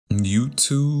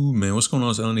YouTube, man, what's going on?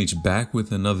 It's LNH back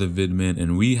with another vid, man,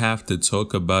 and we have to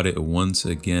talk about it once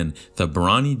again. The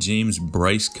Bronny James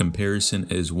Bryce comparison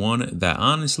is one that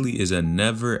honestly is a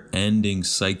never-ending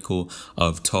cycle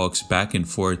of talks back and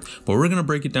forth, but we're gonna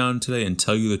break it down today and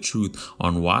tell you the truth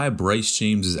on why Bryce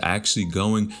James is actually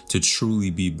going to truly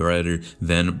be better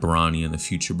than Bronny in the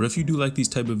future. But if you do like these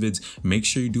type of vids, make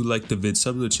sure you do like the vid,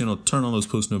 sub to the channel, turn on those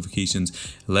post notifications.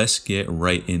 Let's get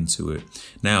right into it.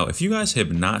 Now, if you guys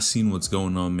have not seen what's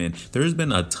going on, man, there's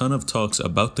been a ton of talks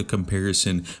about the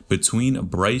comparison between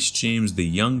Bryce James, the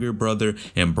younger brother,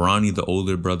 and Bronny, the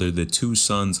older brother, the two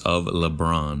sons of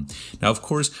LeBron. Now, of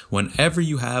course, whenever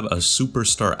you have a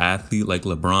superstar athlete like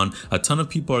LeBron, a ton of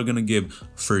people are going to give,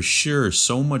 for sure,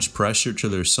 so much pressure to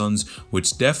their sons,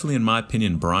 which definitely, in my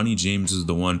opinion, Bronny James is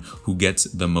the one who gets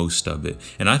the most of it.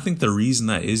 And I think the reason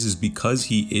that is because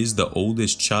he is the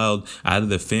oldest child out of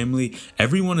the family.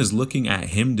 Everyone is looking at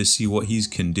him to see what he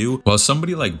can do, while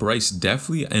somebody like Bryce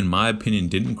definitely, in my opinion,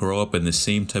 didn't grow up in the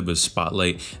same type of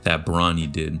spotlight that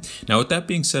Bronny did. Now, with that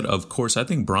being said, of course, I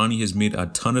think Bronny has made a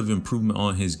ton of improvement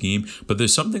on his game, but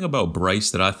there's something about Bryce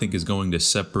that I think is going to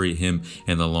separate him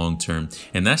in the long term,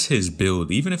 and that's his build.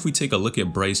 Even if we take a look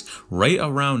at Bryce right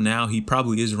around now, he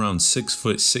probably is around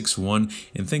 6'6'1",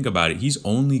 and think about it, he's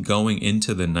only going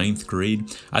into the 9th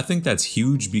grade. I think that's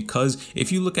huge because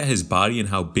if you look at his body and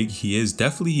how big he is,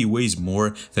 definitely he weighs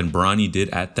more than Bronny did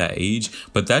at that age,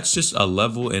 but that's just a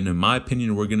level, and in my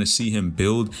opinion, we're going to see him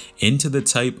build into the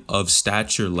type of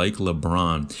stature like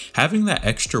LeBron. Having that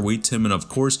extra weight to him, and of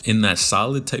course in that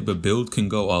solid type of build, can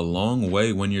go a long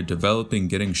way when you're developing,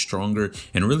 getting stronger,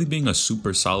 and really being a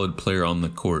super solid player on the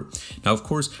court. Now, of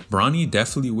course, Bronny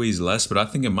definitely weighs less, but I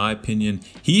think in my opinion,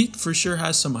 he for sure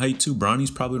has some height too.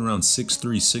 Bronny's probably around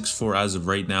 6'3", 6'4" as of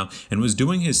right now, and was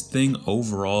doing his thing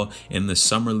overall in the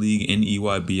summer league in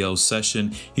EYBL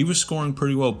session. He was scoring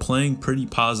pretty well, playing pretty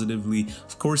positively.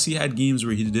 Of course, he had games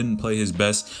where he didn't play his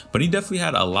best, but he definitely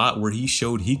had a lot where he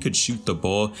showed he could shoot the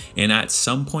ball and at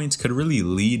some points could really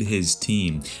lead his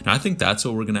team. And I think that's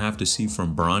what we're going to have to see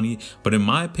from Bronny. But in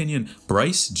my opinion,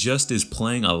 Bryce just is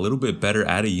playing a little bit better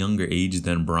at a younger age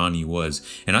than Bronny was.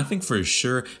 And I think for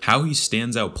sure how he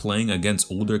stands out playing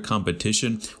against older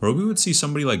competition, where we would see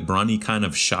somebody like Bronny kind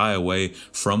of shy away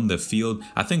from the field,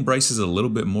 I think Bryce is a little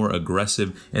bit more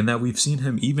aggressive, and that we've seen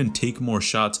him even take more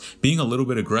shots, being a little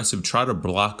bit aggressive, try to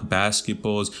block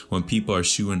basketballs when people are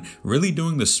shooting, really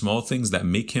doing the small things that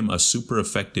make him a super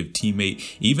effective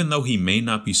teammate, even though he may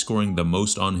not be scoring the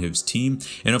most on his team.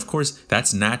 And of course,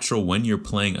 that's natural when you're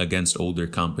playing against older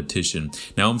competition.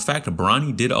 Now, in fact,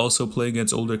 Bronny did also play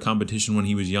against older competition when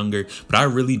he was younger, but I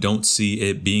really don't see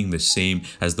it being the same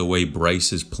as the way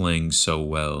Bryce is playing so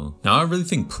well. Now, I really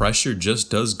think pressure just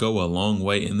does go a long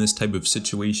way in this type of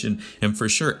situation, and for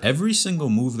sure, every single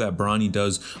move that Bronny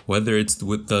does, whether it's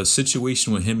with the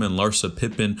situation with him and Larsa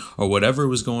Pippen or whatever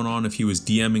was going on, if he was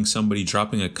DMing somebody,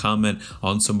 dropping a comment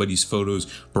on somebody's photos,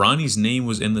 Bronny's name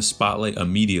was in the spotlight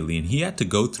immediately, and he had to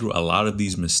go through a lot of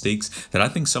these mistakes that I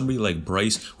think somebody like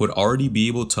Bryce would already be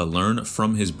able to learn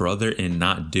from his brother and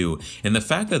not do. And the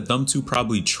fact that them two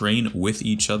probably train with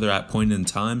each other at point in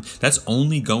time, that's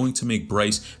only going to make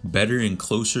Bryce better and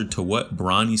closer to what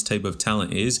Bronny's type of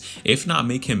talent is, if not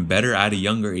make him better at a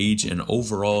younger age and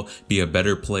overall be a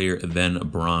better player than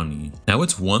Bronny. Now,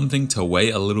 it's one thing to weigh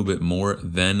a little bit more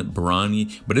than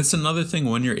Bronny, but it's another thing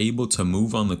when you're able to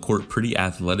move on the court pretty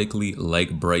athletically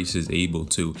like Bryce is able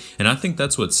to. And I think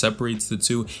that's what separates the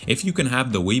two. If you can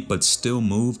have the weight but still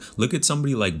move, look at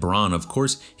somebody like Bron. Of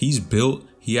course, he's built.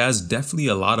 He has definitely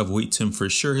a lot of weight to him, for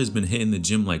sure has been hitting the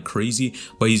gym like crazy,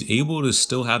 but he's able to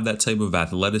still have that type of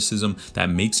athleticism that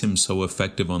makes him so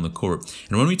effective on the court.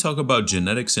 And when we talk about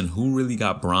genetics and who really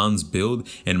got Bron's build,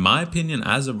 in my opinion,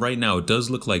 as of right now, it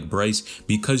does look like Bryce,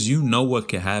 because you know what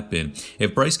could happen.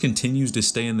 If Bryce continues to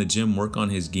stay in the gym, work on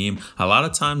his game, a lot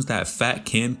of times that fat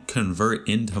can convert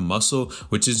into muscle,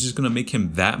 which is just going to make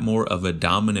him that more of a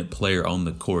dominant player on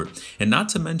the court. And not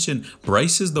to mention,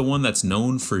 Bryce is the one that's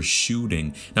known for shooting.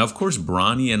 Now, of course,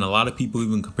 Bronny, and a lot of people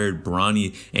even compared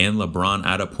Bronny and LeBron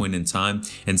at a point in time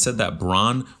and said that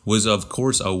Bron was, of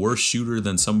course, a worse shooter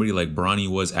than somebody like Bronny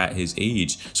was at his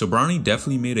age. So Bronny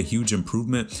definitely made a huge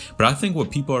improvement, but I think what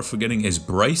people are forgetting is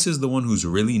Bryce is the one who's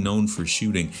really known for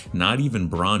shooting, not even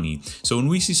Bronny. So when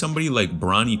we see somebody like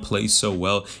Bronny play so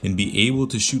well and be able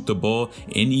to shoot the ball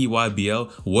in EYBL,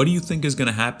 what do you think is going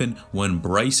to happen when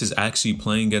Bryce is actually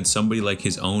playing against somebody like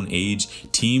his own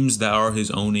age, teams that are his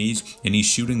own age, and he's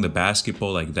shooting the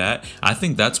basketball like that, I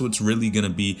think that's what's really going to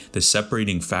be the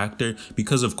separating factor,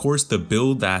 because of course the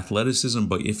build, the athleticism,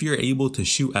 but if you're able to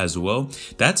shoot as well,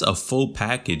 that's a full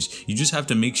package. You just have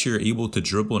to make sure you're able to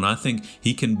dribble, and I think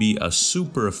he can be a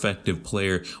super effective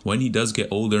player when he does get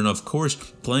older. And of course,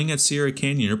 playing at Sierra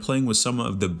Canyon, you're playing with some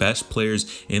of the best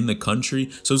players in the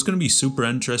country, so it's going to be super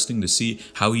interesting to see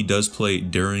how he does play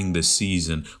during the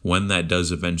season when that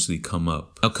does eventually come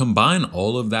up. Now combine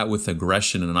all of that with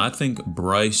aggression, and I think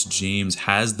Bryce James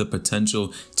has the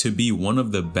potential to be one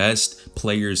of the best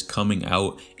players coming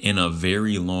out in a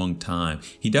very long time.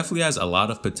 He definitely has a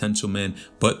lot of potential, man,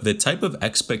 but the type of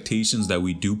expectations that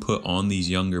we do put on these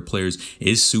younger players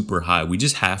is super high. We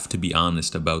just have to be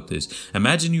honest about this.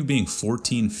 Imagine you being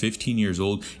 14, 15 years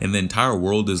old and the entire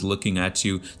world is looking at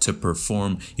you to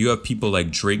perform. You have people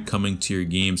like Drake coming to your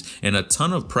games and a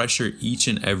ton of pressure each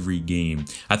and every game.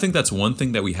 I think that's one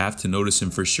thing that we have to notice,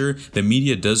 and for sure the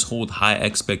media does hold high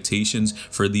expectations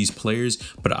for these players,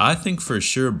 but I think for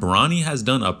sure Bronny has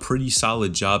done a pretty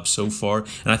solid job so far,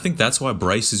 and I think that's why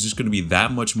Bryce is just going to be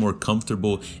that much more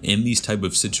comfortable in these type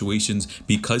of situations,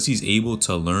 because he's able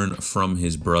to learn from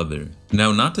his brother.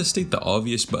 Now, not to state the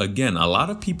obvious, but again, a lot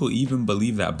of people even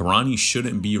believe that Bronny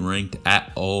shouldn't be ranked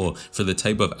at all for the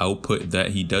type of output that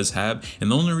he does have, and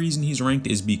the only reason he's ranked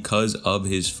is because of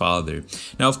his father.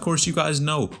 Now, of course, you guys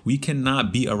know we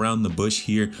cannot beat around the bush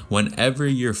here. Whenever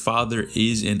your father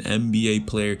is an NBA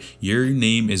player, your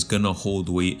name is gonna hold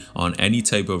weight on any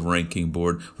type of ranking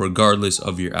board, regardless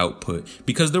of your output,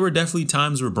 because there were definitely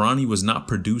times where Bronny was not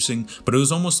producing, but it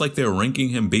was almost like they were ranking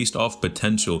him based off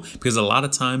potential, because a lot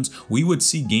of times we would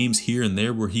see games here and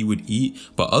there where he would eat,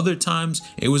 but other times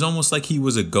it was almost like he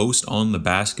was a ghost on the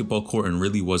basketball court and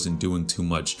really wasn't doing too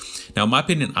much. Now, in my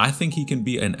opinion, I think he can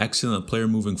be an excellent player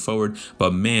moving forward,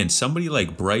 but man, somebody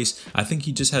like Bryce, I think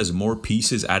he just has more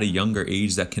pieces at a younger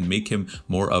age that can make him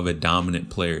more of a dominant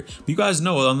player. But you guys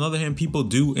know, on the other hand, people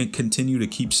do continue to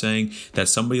keep saying that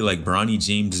somebody like Bronny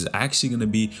James is actually going to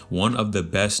be one of the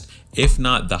best, if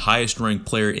not the highest ranked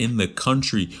player in the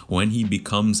country when he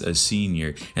becomes a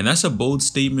senior. And that's a bold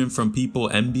statement from people,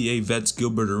 NBA vets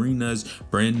Gilbert Arenas,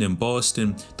 Brandon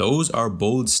Boston. Those are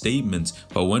bold statements,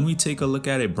 but when we take a look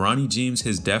at it, Bronny James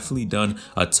has definitely done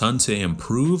a ton to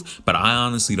improve, but I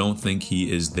honestly don't think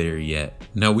he is there yet.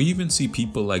 Now, we even see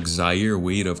people like Zaire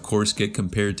Wade, of course, get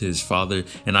compared to his father,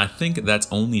 and I think that's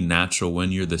only natural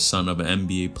when you're the son of an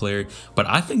NBA player, but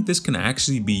I think this can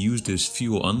actually be used as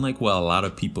fuel, unlike what a lot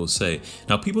of people say.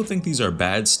 Now, people think these are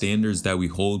bad standards that we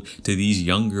hold to these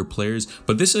younger players,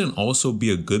 but this can also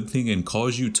be a good thing and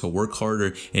cause you to work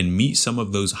harder and meet some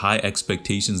of those high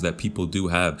expectations that people do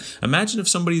have. Imagine if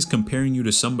somebody's comparing you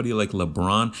to somebody like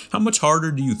LeBron. How much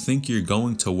harder do you think you're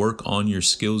going to work on your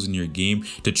skills in your game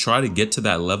to try to get to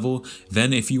that level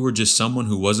than if you were just someone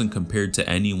who wasn't compared to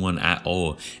anyone at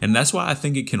all? And that's why I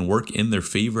think it can work in their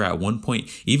favor at one point.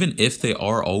 Even if they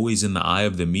are always in the eye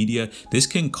of the media, this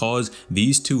can cause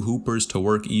these two hoopers to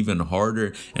work even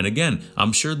harder. And again,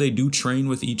 I'm sure they do train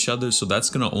with each other, so that's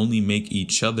going to only make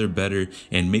each other better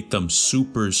and make them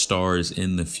superstars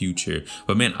in the future.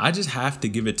 But man, I just have to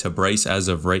give it to Bryce as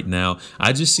of right now.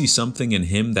 I just see something in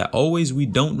him that always we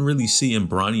don't really see in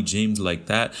Bronny James like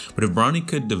that. But if Bronny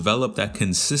could develop that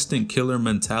consistent killer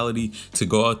mentality to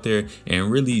go out there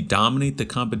and really dominate the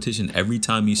competition every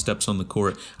time he steps on the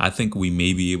court, I think we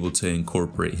may be able to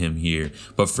incorporate him here.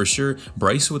 But for sure,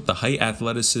 Bryce with the height,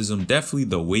 athleticism, definitely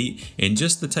the weight, and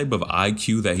just the type of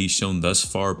IQ that he's shown thus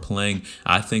far playing,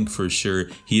 I think for sure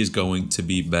he is going to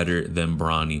be better than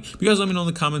Bronny. You guys let me know in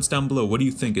the comments down below. What do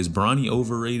you think? Is Bronny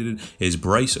overrated? Is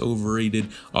Bryce overrated?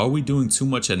 Are we doing too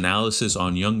much analysis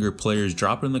on younger players?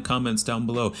 Drop it in the comments down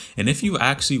below. And if you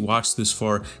actually watched this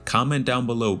far, comment down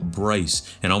below Bryce,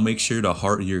 and I'll make sure to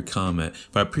heart your comment.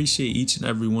 But I appreciate each and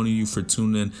every one of you for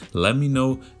tuning in. Let me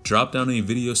know. Drop down any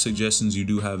video suggestions you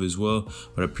do have as well.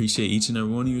 But I appreciate each and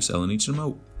every one of you. Selling each of them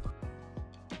out.